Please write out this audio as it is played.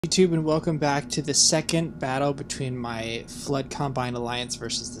YouTube, and welcome back to the second battle between my Flood Combine Alliance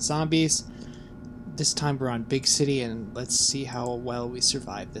versus the zombies. This time we're on Big City, and let's see how well we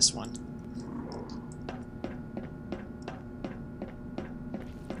survive this one.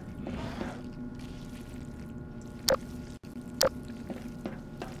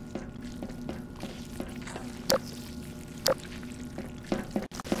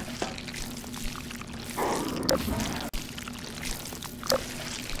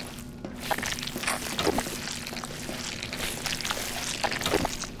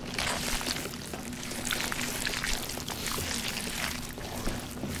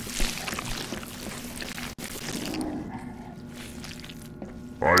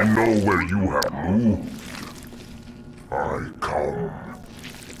 I know where you have moved. I come.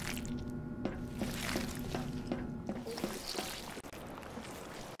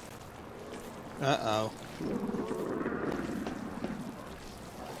 Uh-oh.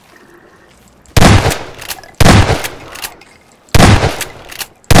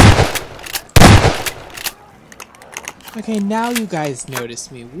 Okay, now you guys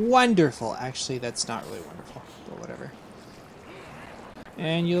notice me. Wonderful. Actually, that's not really wonderful, but whatever.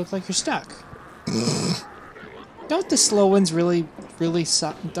 And you look like you're stuck. Don't the slow ones really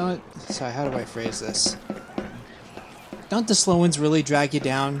suck? Don't. Sorry, how do I phrase this? Don't the slow ones really drag you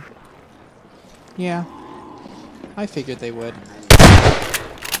down? Yeah, I figured they would.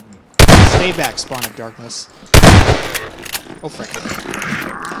 Stay back, spawn of darkness. Oh, frick.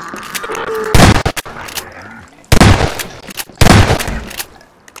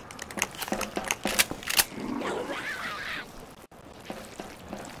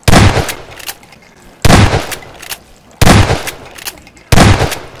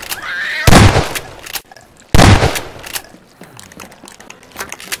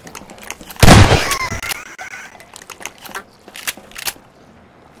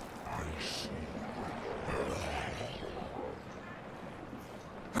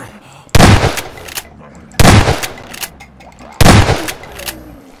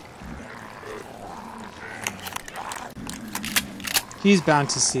 He's bound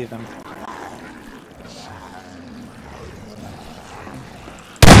to see them.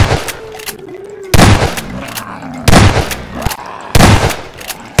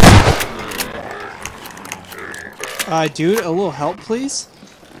 Dude, a little help, please?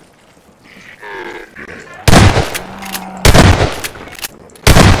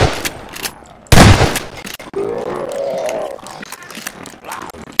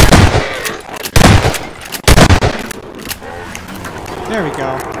 There we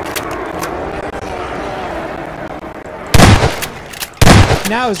go.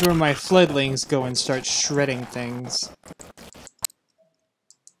 Now is where my floodlings go and start shredding things.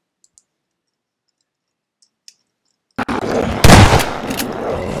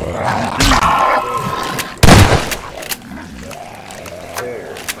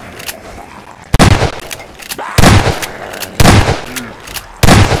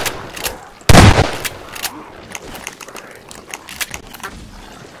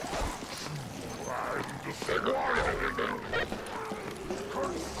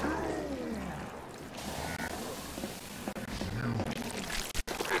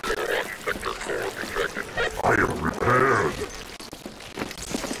 I am repaired.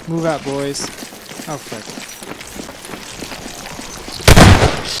 Move out, boys. Oh, frick.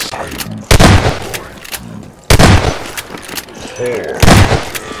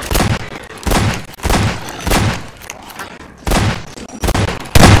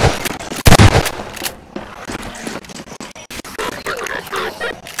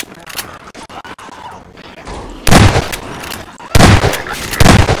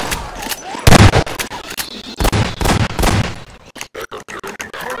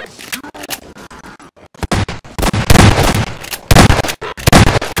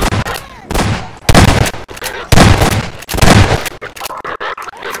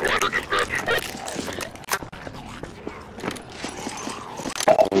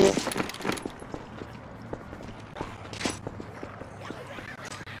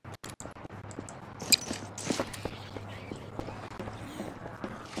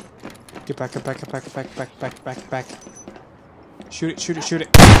 Get back, get back, get back, get back, back, back, back, back. Shoot it, shoot it, shoot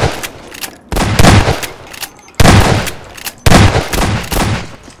it.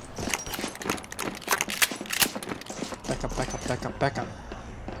 Back up, back up, back up, back up.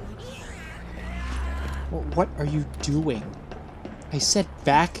 What are you doing? I said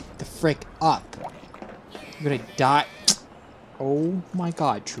back the frick up. You're gonna die. Oh my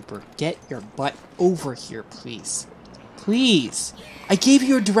god, Trooper. Get your butt over here, please. Please. I gave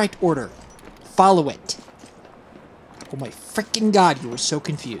you a direct order. Follow it. Oh my freaking god, you were so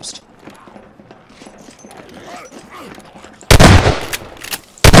confused.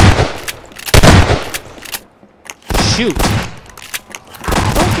 Shoot!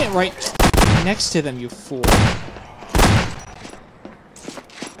 Don't get right next to them, you fool.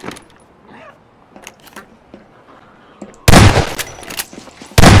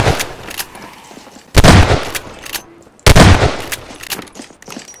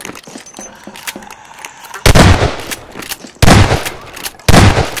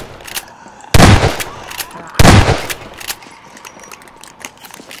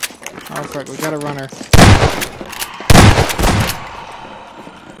 Oh, frick, we got a runner.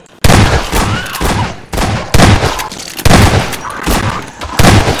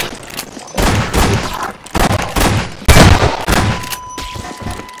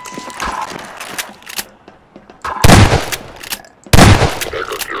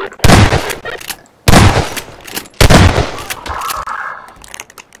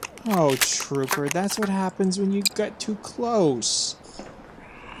 Oh, Trooper, that's what happens when you get too close.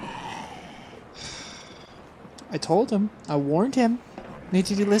 I told him. I warned him. Did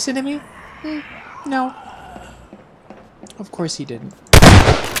he listen to me? No. Of course he didn't.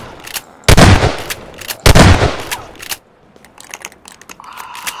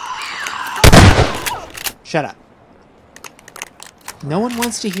 Shut up. No one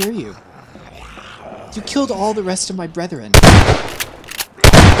wants to hear you. You killed all the rest of my brethren.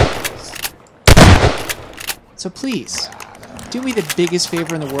 So please, do me the biggest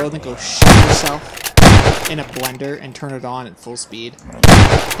favor in the world and go shit yourself in a blender and turn it on at full speed.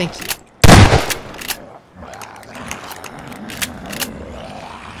 Thank you.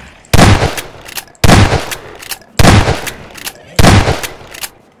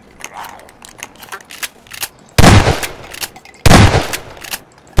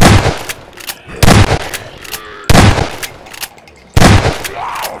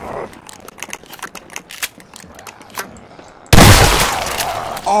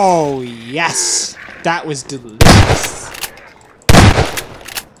 Oh, yes! That was delicious.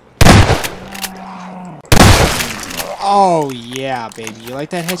 Oh, yeah, baby. You like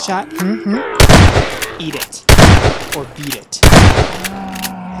that headshot? Mm-hmm. Eat it. Or beat it.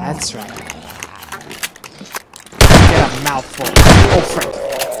 That's right. Get a mouthful. Oh,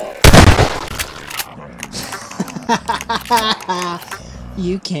 frick.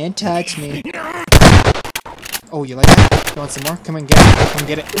 You can't touch me. Oh, you like that? You want some more? Come and get it. Come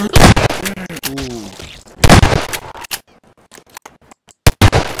get it. Ooh.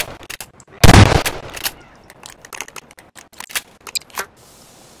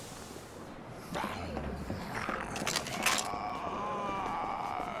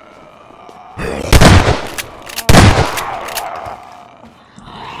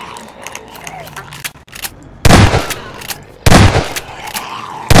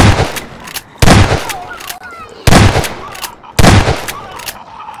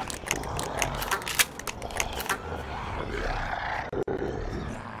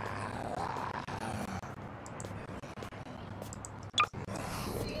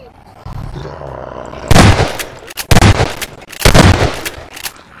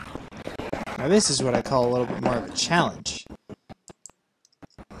 Now this is what I call a little bit more of a challenge.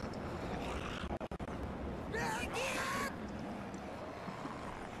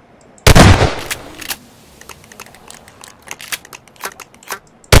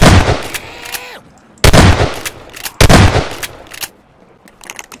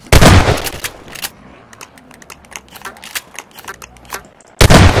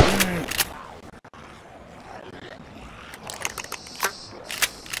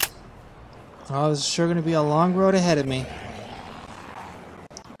 Oh, this is sure going to be a long road ahead of me.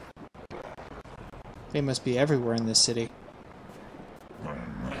 They must be everywhere in this city.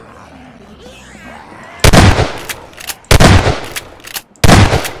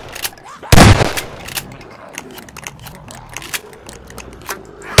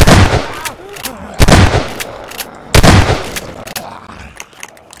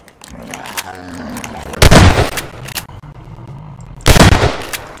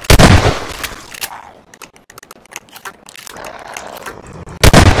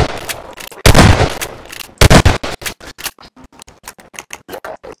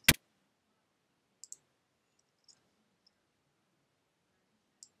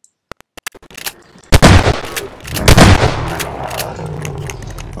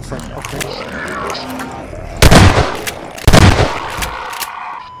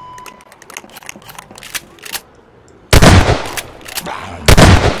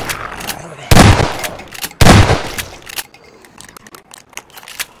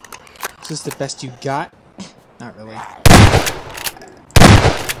 Is this the best you got? Not really.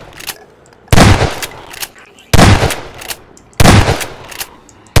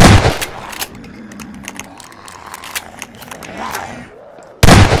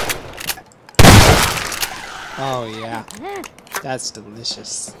 That's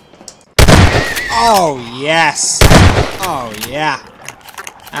delicious. Oh, yes! Oh, yeah.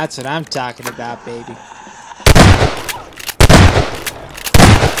 That's what I'm talking about, baby.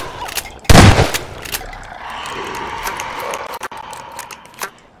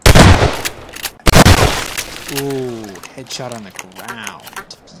 Ooh, headshot on the ground.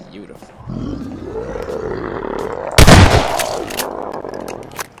 Beautiful.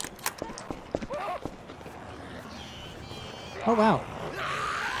 Oh, wow.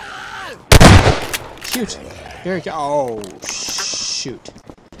 Cute. Very good. Oh, shoot.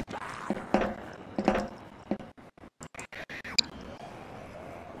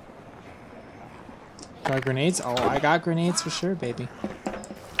 Got grenades? Oh, I got grenades for sure, baby.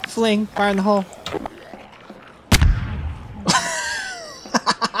 Fling. Fire in the hole.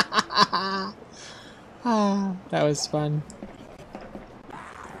 Ah, that was fun.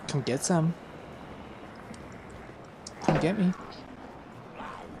 Come get some. Come get me.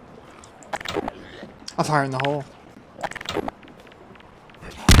 I'll fire in the hole.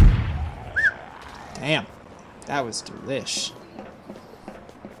 Damn. That was delish.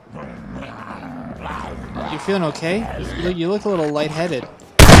 You feeling okay? You look a little lightheaded.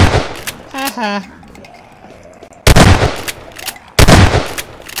 Haha.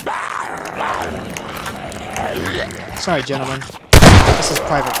 Sorry, gentlemen. This is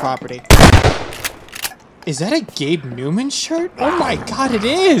private property. Is that a Gabe Newman shirt? Oh my god, it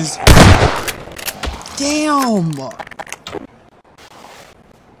is! Damn!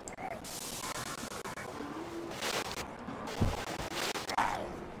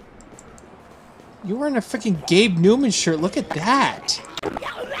 You're wearing a freaking Gabe Newman shirt. Look at that.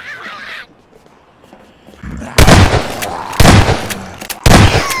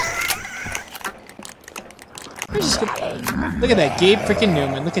 Look at that, Gabe freaking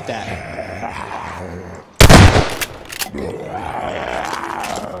Newman. Look at that.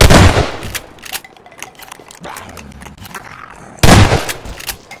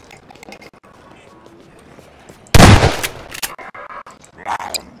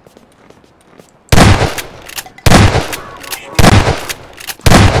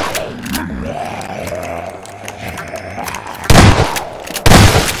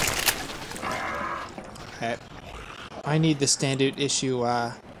 I need the standard issue,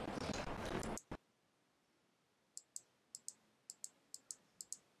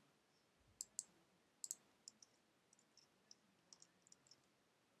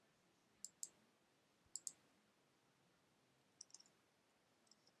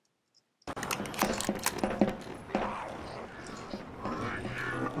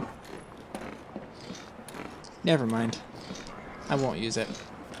 Never mind. I won't use it.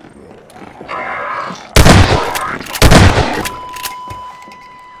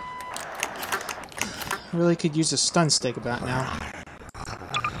 Really could use a stun stick about now.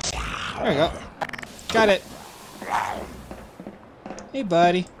 There we go. Got it. Hey,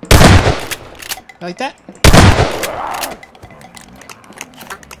 buddy. You like that?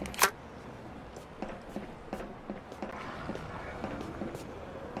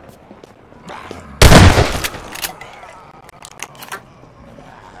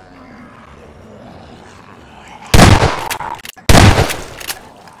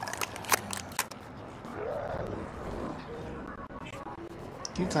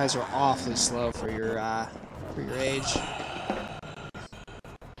 You guys are awfully slow for your age.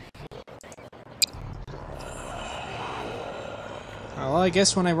 Well, I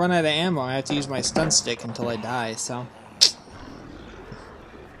guess when I run out of ammo, I have to use my stun stick until I die, so...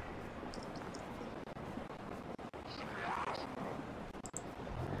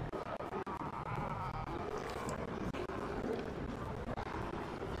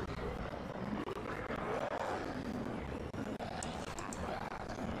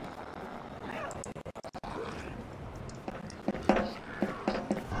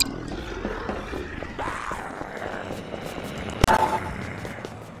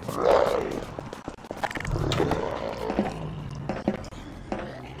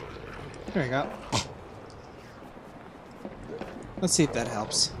 There we go. Let's see if that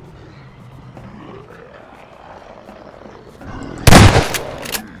helps.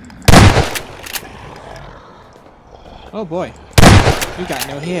 Oh boy, you got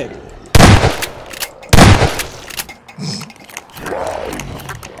no head.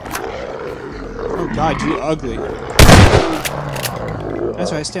 Oh god, you ugly.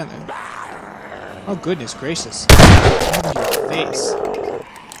 That's why I stand there. Oh goodness gracious. What happened to your face?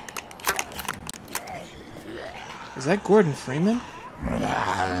 Is that Gordon Freeman?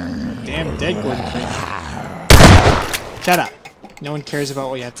 Damn dead Gordon Freeman. Shut up. No one cares about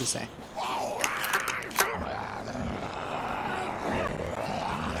what you have to say.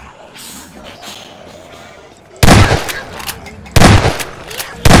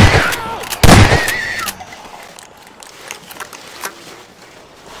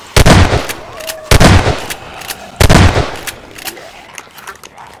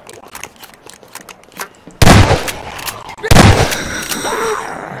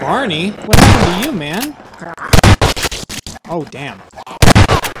 Barney? What happened to you, man? Oh, damn.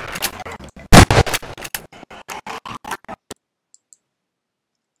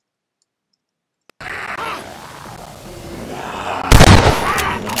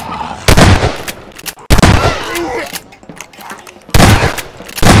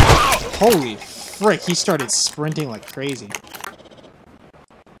 Holy frick, he started sprinting like crazy.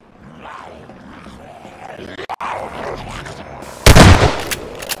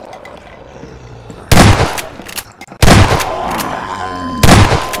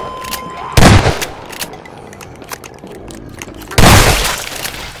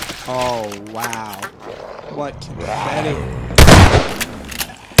 Oh, wow. What confetti.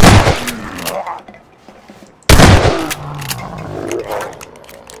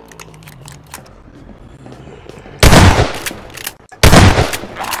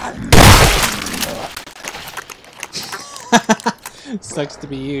 Sucks to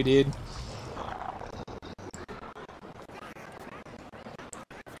be you, dude.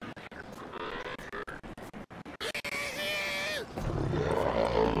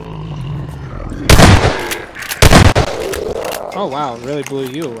 Oh wow, it really blew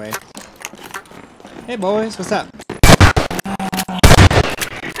you away. Hey boys, what's up?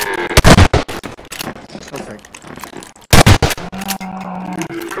 Perfect.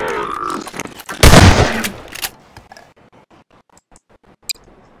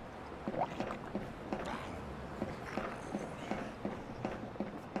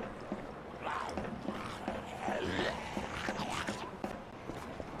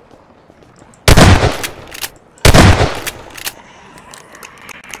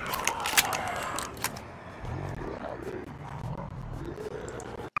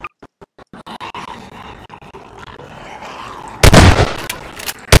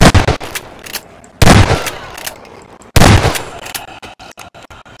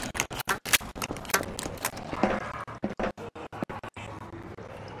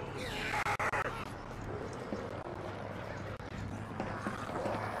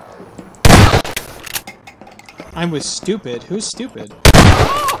 I was stupid. Who's stupid?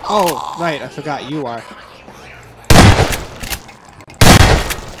 Oh, right, I forgot you are.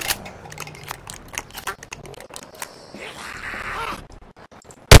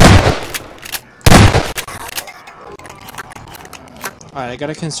 Alright, I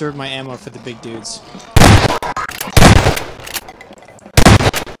gotta conserve my ammo for the big dudes.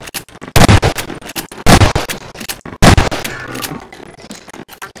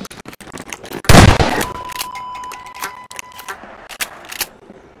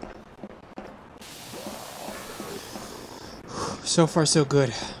 So far, so good.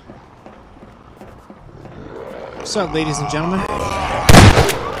 What's up, ladies and gentlemen?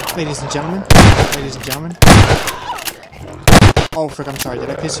 Ladies and gentlemen? Ladies and gentlemen? Oh, frick, I'm sorry. Did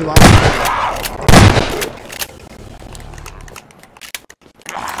I piss you off?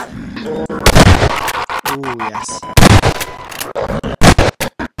 Ooh, yes.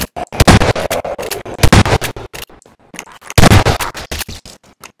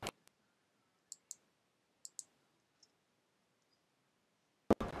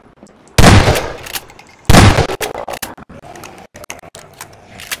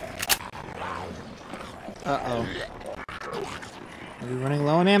 Uh-oh. We're running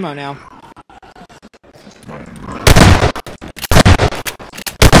low on ammo now.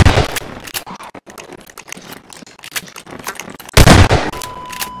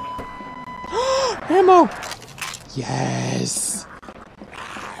 Ammo! Yes!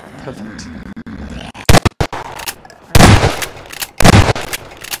 Perfect.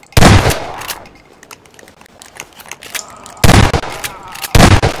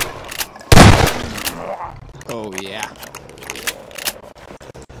 Oh, yeah.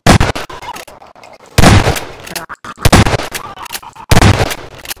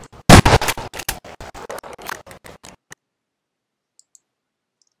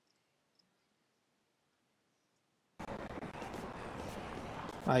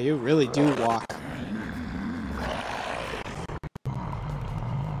 Wow, you really do walk.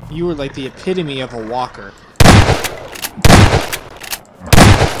 You were like the epitome of a walker.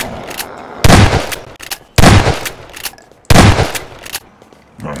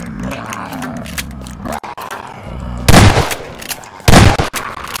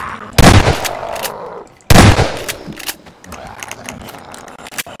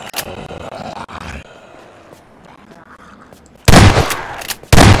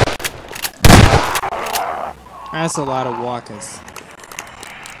 That's a lot of walkers.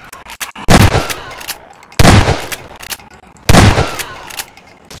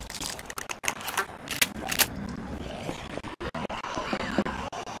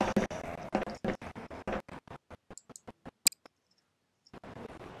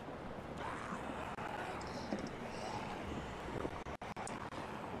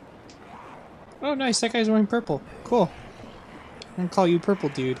 Oh, nice. That guy's wearing purple. Cool. I'm gonna call you Purple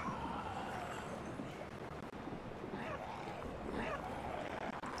Dude.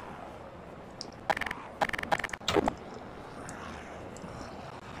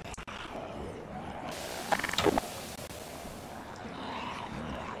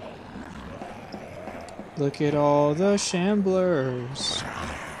 Look at all the shamblers.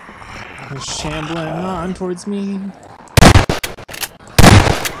 They're shambling on towards me.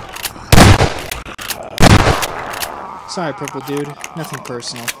 Sorry, Purple Dude. Nothing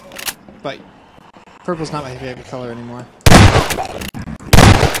personal. But purple's not my favorite color anymore.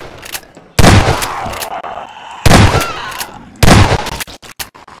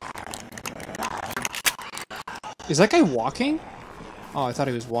 Is that guy walking? Oh, I thought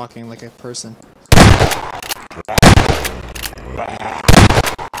he was walking like a person.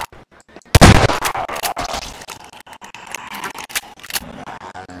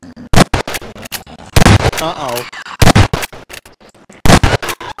 Uh-oh.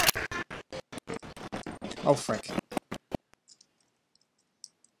 Oh, frick.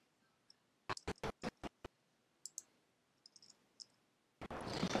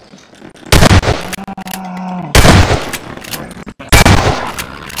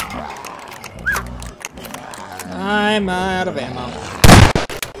 I'm out of ammo.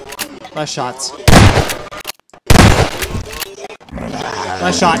 Last shots.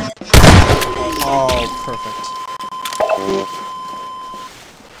 Last shot. Oh, perfect.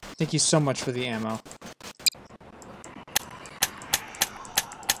 Thank you so much for the ammo.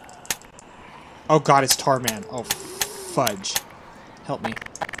 Oh god, it's Tarman. Oh, fudge. Help me.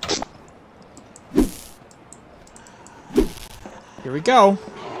 Here we go.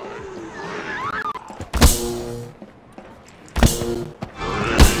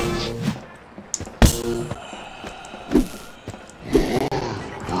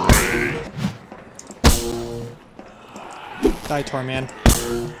 Die, Tarman.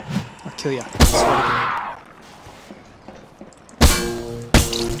 I'll kill ya. I swear to God.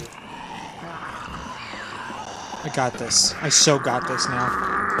 I got this. I so got this now.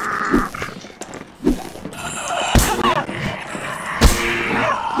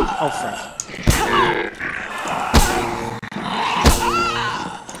 Oh, frick.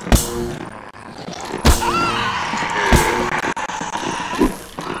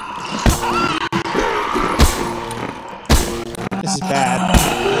 This is bad.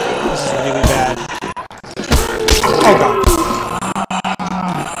 This is really bad. Oh, God.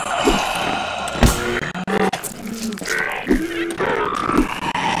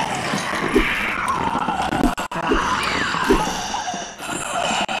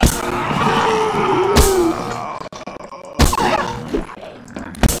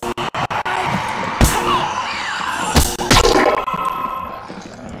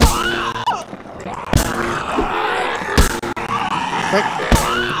 Quick.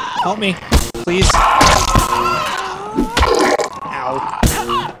 Help me, please. Ow.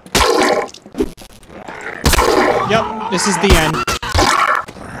 Yep, this is the end.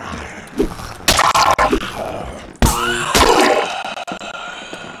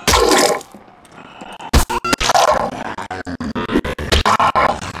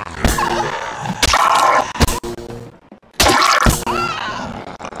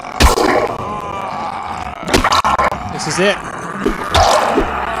 This is it.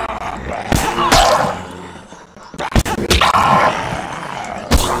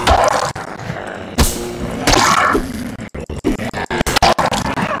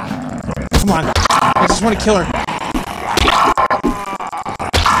 Come on. I just want to kill her.